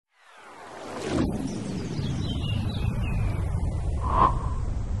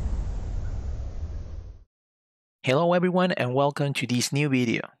Hello everyone and welcome to this new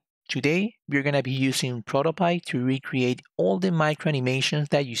video. Today we're going to be using Protopie to recreate all the micro animations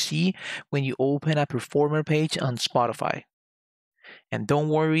that you see when you open a performer page on Spotify. And don't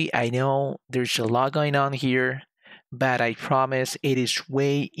worry, I know there's a lot going on here, but I promise it is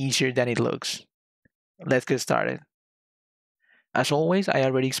way easier than it looks. Let's get started. As always, I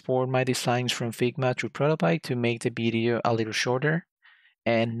already exported my designs from Figma to Protopie to make the video a little shorter.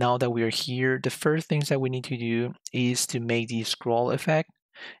 And now that we are here, the first things that we need to do is to make the scroll effect.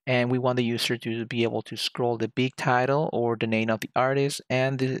 And we want the user to be able to scroll the big title or the name of the artist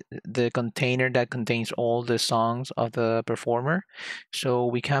and the container that contains all the songs of the performer. So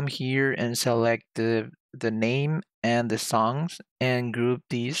we come here and select the name and the songs and group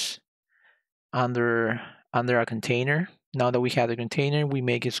these under a container. Now that we have the container, we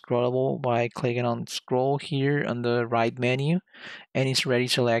make it scrollable by clicking on scroll here on the right menu, and it's ready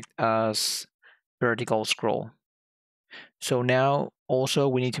to select as vertical scroll. So now also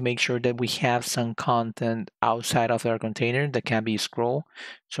we need to make sure that we have some content outside of our container that can be scroll.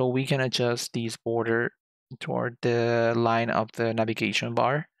 So we can adjust this border toward the line of the navigation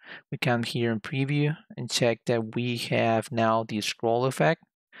bar. We come here in preview and check that we have now the scroll effect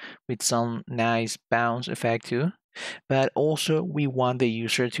with some nice bounce effect too. But also we want the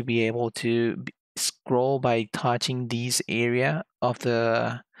user to be able to scroll by touching this area of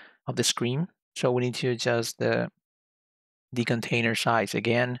the screen. So we need to adjust the container size.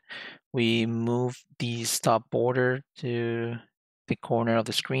 Again, we move the top border to the corner of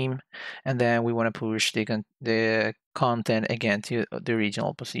the screen, and then we want to push the content again to the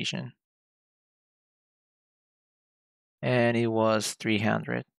original position. And it was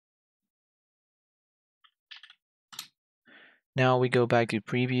 300. Now we go back to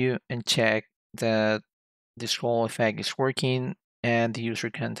preview and check that the scroll effect is working and the user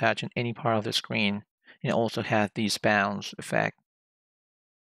can touch on any part of the screen. It also has this bounce effect.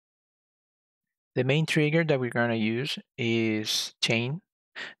 The main trigger that we're going to use is chain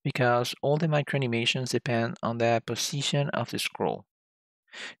because all the micro animations depend on the position of the scroll.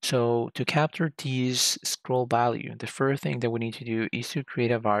 So to capture this scroll value, the first thing that we need to do is to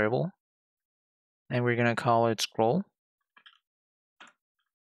create a variable, and we're going to call it scroll.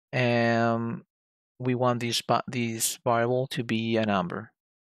 And we want this variable to be a number.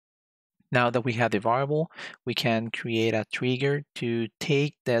 Now that we have the variable, we can create a trigger to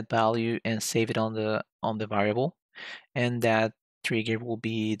take that value and save it on the variable, and that trigger will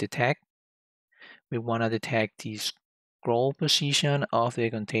be detect. We want to detect the scroll position of the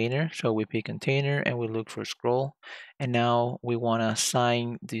container, so we pick container and we look for scroll, and now we want to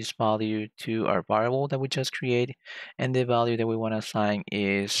assign this value to our variable that we just created, and the value that we want to assign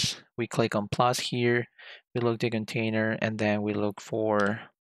is, we click on plus here, we look the container, and then we look for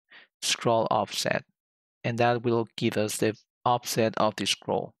scroll offset, and that will give us the offset of the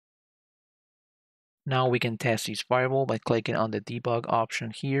scroll. Now we can test this variable by clicking on the debug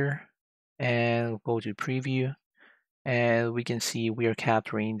option here and go to preview, and we can see we are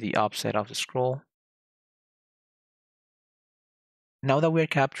capturing the offset of the scroll. Now that we're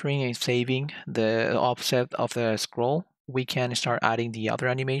capturing and saving the offset of the scroll, we can start adding the other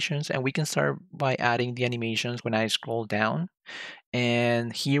animations, and we can start by adding the animations when I scroll down.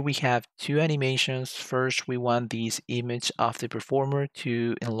 And here we have two animations. First, we want this image of the performer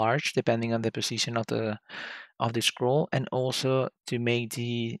to enlarge depending on the position of the scroll, and also to make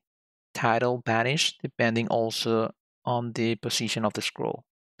the title vanish depending also on the position of the scroll.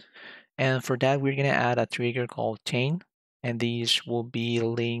 And for that, we're going to add a trigger called chain, and these will be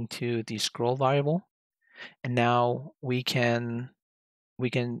linked to the scroll variable. And now we can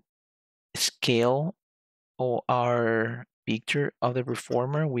scale our picture of the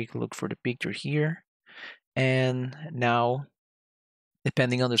performer. We look for the picture here, and now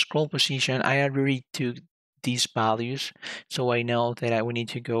depending on the scroll position, I already took these values, so I know that I will need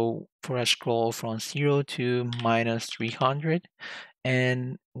to go for a scroll from 0 to minus 300,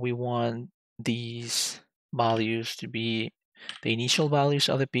 and we want these values to be the initial values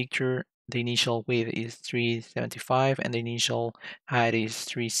of the picture. The initial width is 375 and the initial height is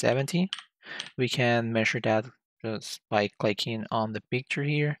 370. We can measure that just by clicking on the picture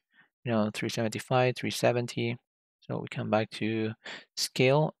here, 375, 370. So we come back to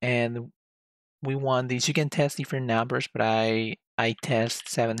scale, and we want these. You can test different numbers, but I test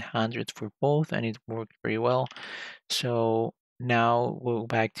 700 for both, and it worked very well. So now we'll go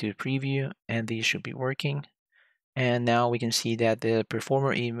back to preview, and these should be working. And now we can see that the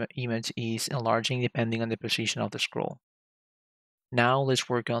performer image is enlarging depending on the position of the scroll. Now let's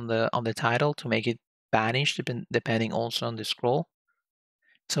work on the title to make it vanish depending also on the scroll.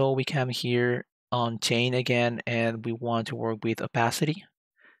 So we come here on chain again, and we want to work with opacity.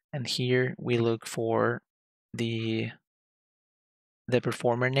 And here we look for the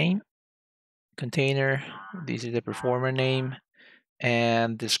performer name container. This is the performer name.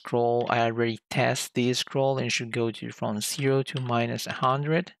 And the scroll, I already test this scroll and should go to from 0 to minus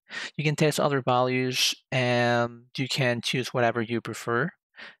 100. You can test other values and you can choose whatever you prefer,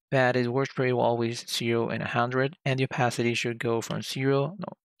 but it works pretty well with 0 and 100. And the opacity should go from from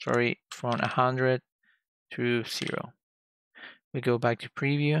 100 to 0. We go back to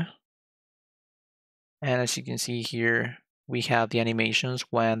preview, and as you can see here, we have the animations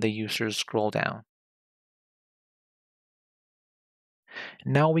when the users scroll down.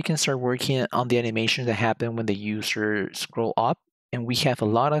 Now we can start working on the animations that happen when the user scroll up. And we have a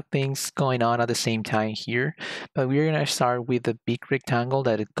lot of things going on at the same time here, but we're going to start with the big rectangle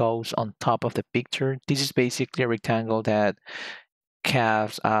that it goes on top of the picture. This is basically a rectangle that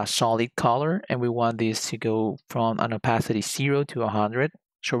has a solid color, and we want this to go from an opacity 0 to 100.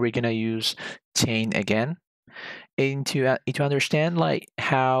 So we're going to use chain again. And to understand like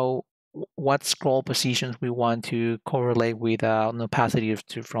what scroll positions we want to correlate with an opacity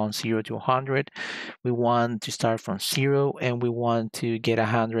from 0 to 100. We want to start from 0 and we want to get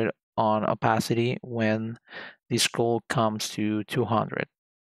 100 on opacity when the scroll comes to 200.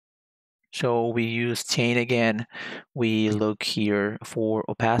 So we use chain again. We look here for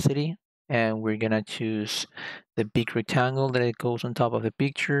opacity and we're gonna choose the big rectangle that it goes on top of the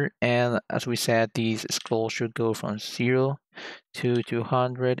picture. And as we said, these scroll should go from 0 to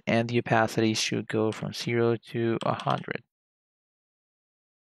 200 and the opacity should go from 0 to 100.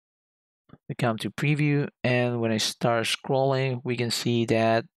 We come to preview, and when I start scrolling, we can see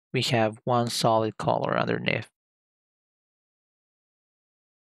that we have one solid color underneath.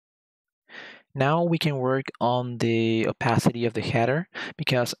 Now we can work on the opacity of the header,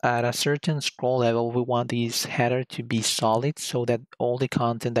 because at a certain scroll level, we want this header to be solid so that all the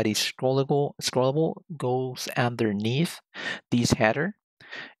content that is scrollable goes underneath this header.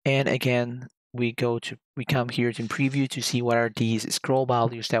 And again, we come here to preview to see what are these scroll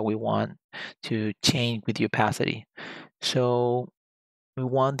values that we want to change with the opacity. So we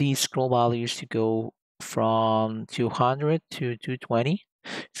want these scroll values to go from 200 to 220.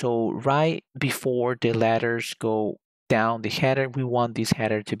 So right before the letters go down the header, we want this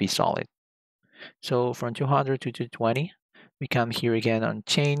header to be solid. So from 200 to 220, we come here again on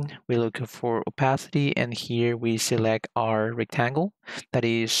chain, we look for opacity, and here we select our rectangle that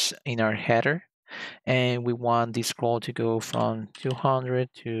is in our header. And we want the scroll to go from 200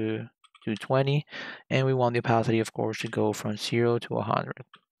 to 220, and we want the opacity, of course, to go from 0 to 100.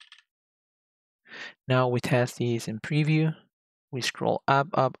 Now we test these in preview. We scroll up,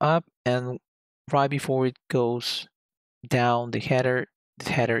 up, up, and right before it goes down the header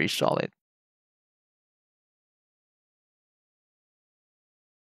is solid.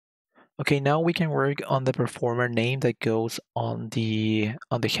 Okay, now we can work on the performer name that goes on the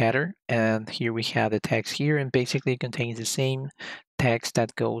header, and here we have the text here, and basically it contains the same text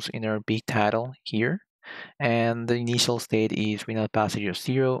that goes in our big title here. And the initial state is with an opacity of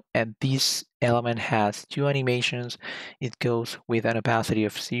 0, and this element has two animations. It goes with an opacity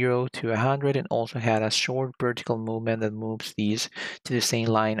of 0 to 100 and also had a short vertical movement that moves these to the same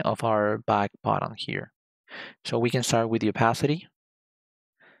line of our back button here. So we can start with the opacity.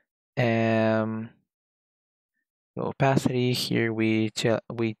 The opacity here, we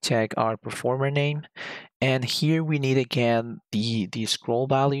check our performer name, and here we need again the scroll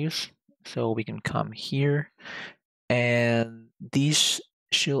values. So we can come here, and this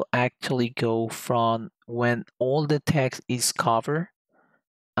should actually go from when all the text is covered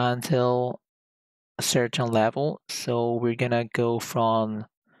until a certain level. So we're gonna go from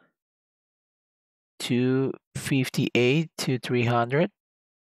 258 to 300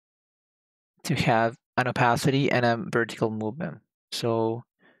 to have an opacity and a vertical movement. So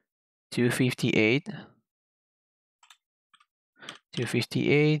 258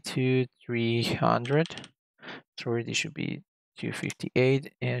 to 300. Sorry, this should be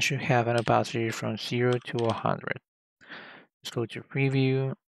 258 and should have an opacity from 0 to 100. Let's go to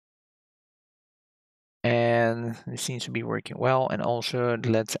preview, and it seems to be working well. And also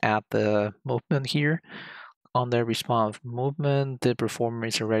let's add the movement here. On the response movement, the performer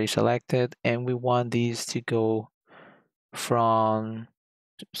is already selected, and we want these to go from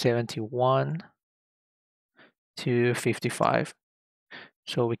 71 to 55.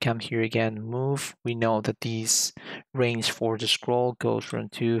 So we come here again, move. We know that this range for the scroll goes from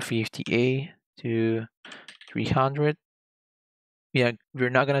 258 to 300. Yeah, we're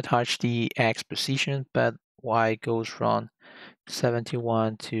not going to touch the X position, but Y goes from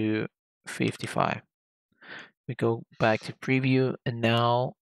 71 to 55. We go back to preview, and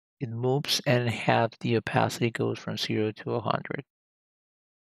now it moves and have the opacity goes from 0 to 100.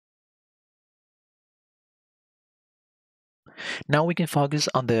 Now we can focus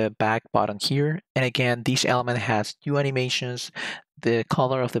on the back button here. And again, this element has two animations. The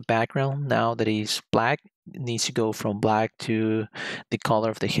color of the background, now that is black, needs to go from black to the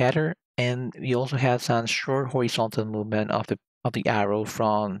color of the header. And we also have some short horizontal movement of the arrow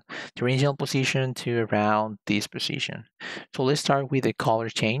from the original position to around this position. So let's start with the color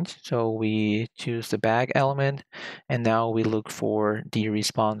change. So we choose the back element, and now we look for the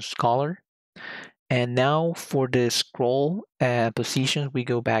response color. And now for the scroll positions, we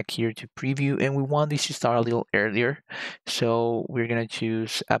go back here to preview, and we want this to start a little earlier. So we're gonna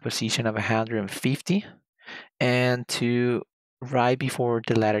choose a position of 150, and to right before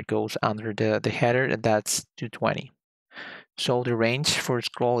the letter goes under the header, and that's 220. So the range for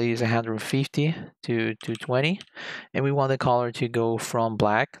scroll is 150 to 220, and we want the color to go from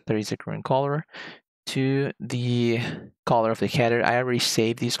black, there is the current color, to the color of the header. I already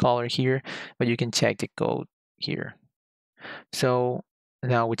saved this color here, but you can check the code here. So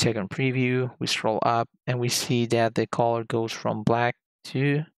now we check on preview, we scroll up, and we see that the color goes from black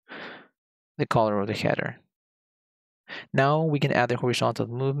to the color of the header. Now we can add the horizontal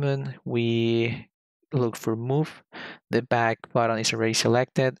movement. We look for move. The back button is already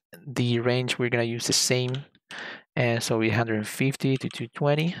selected. The range, we're gonna use the same, and so 150 to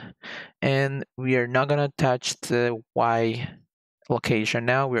 220, and we are not gonna touch the Y location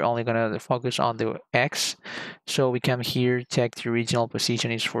now. We're only gonna focus on the X. So we come here, check the original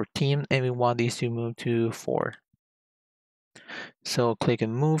position is 14, and we want this to move to 4. So click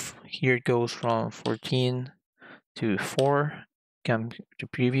and move. Here it goes from 14 to 4. Come to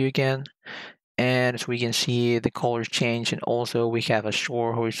preview again, and as we can see, the colors change, and also we have a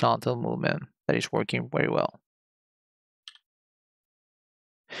short horizontal movement that is working very well.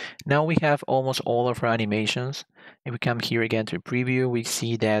 Now we have almost all of our animations. If we come here again to preview, we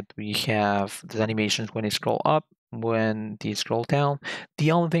see that we have the animations when they scroll up, when they scroll down.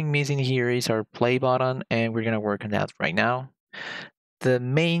 The only thing missing here is our play button, and we're gonna work on that right now. The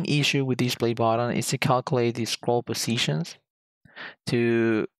main issue with this play button is to calculate the scroll positions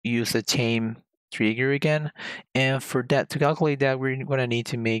to use the chain trigger again. And for that, to calculate that, we're gonna need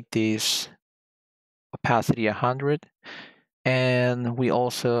to make this opacity 100. And we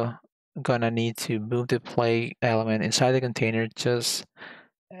also gonna need to move the play element inside the container just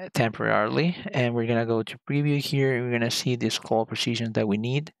temporarily, and we're gonna go to preview here, and we're gonna see the scroll precision that we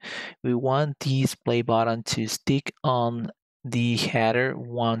need. We want this play button to stick on the header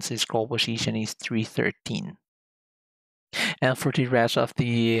once the scroll position is 313. And for the rest of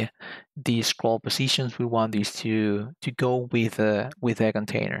the scroll positions, we want these to go with the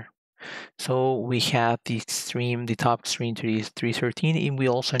container. So we have the extreme, the top extreme to the 313, and we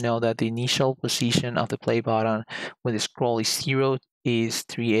also know that the initial position of the play button when the scroll is 0 is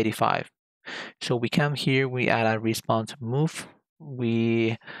 385. So we come here, we add a response move.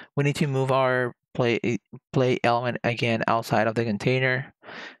 We need to move our play element again outside of the container.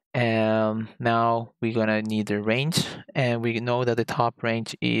 Now we're gonna need the range, and we know that the top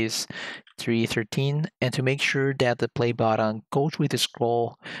range is 313. And to make sure that the play button goes with the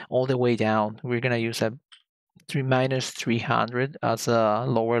scroll all the way down, we're gonna use a minus 300 as a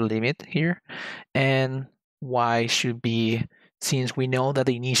lower limit here. And Y should be, since we know that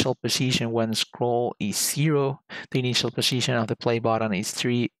the initial position when scroll is 0, the initial position of the play button is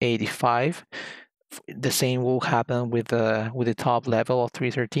 385. The same will happen with the top level of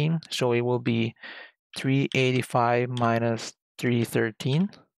 313. So it will be 385 minus 313,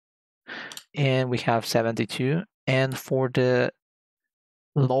 and we have 72. And for the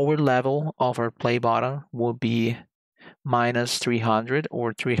lower level of our play button will be minus 300,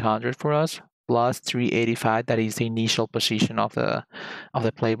 or 300 for us, plus 385. That is the initial position of the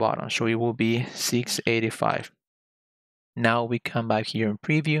play button. So it will be 685. Now we come back here in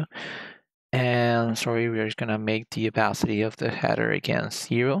preview. And sorry, we're just gonna make the opacity of the header again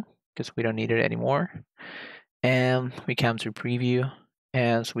 0 because we don't need it anymore. And we come to preview,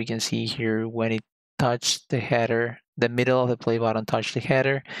 and so we can see here when it touched the header, the middle of the play button touched the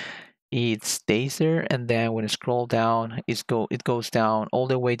header, it stays there, and then when it scroll down, it goes down all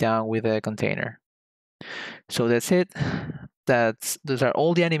the way down with the container. So that's it. Those are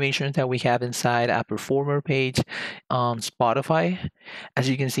all the animations that we have inside a performer page on Spotify. As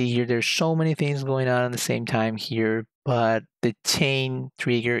you can see here, there's so many things going on at the same time here, but the chain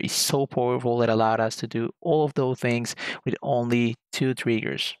trigger is so powerful that allowed us to do all of those things with only 2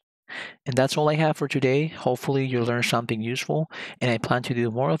 triggers. And that's all I have for today. Hopefully you learned something useful, and I plan to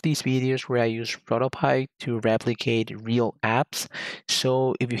do more of these videos where I use Protopie to replicate real apps.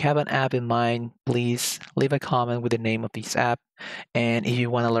 So if you have an app in mind, please leave a comment with the name of this app. And if you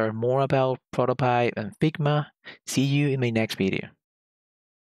want to learn more about Protopie and Figma, see you in my next video.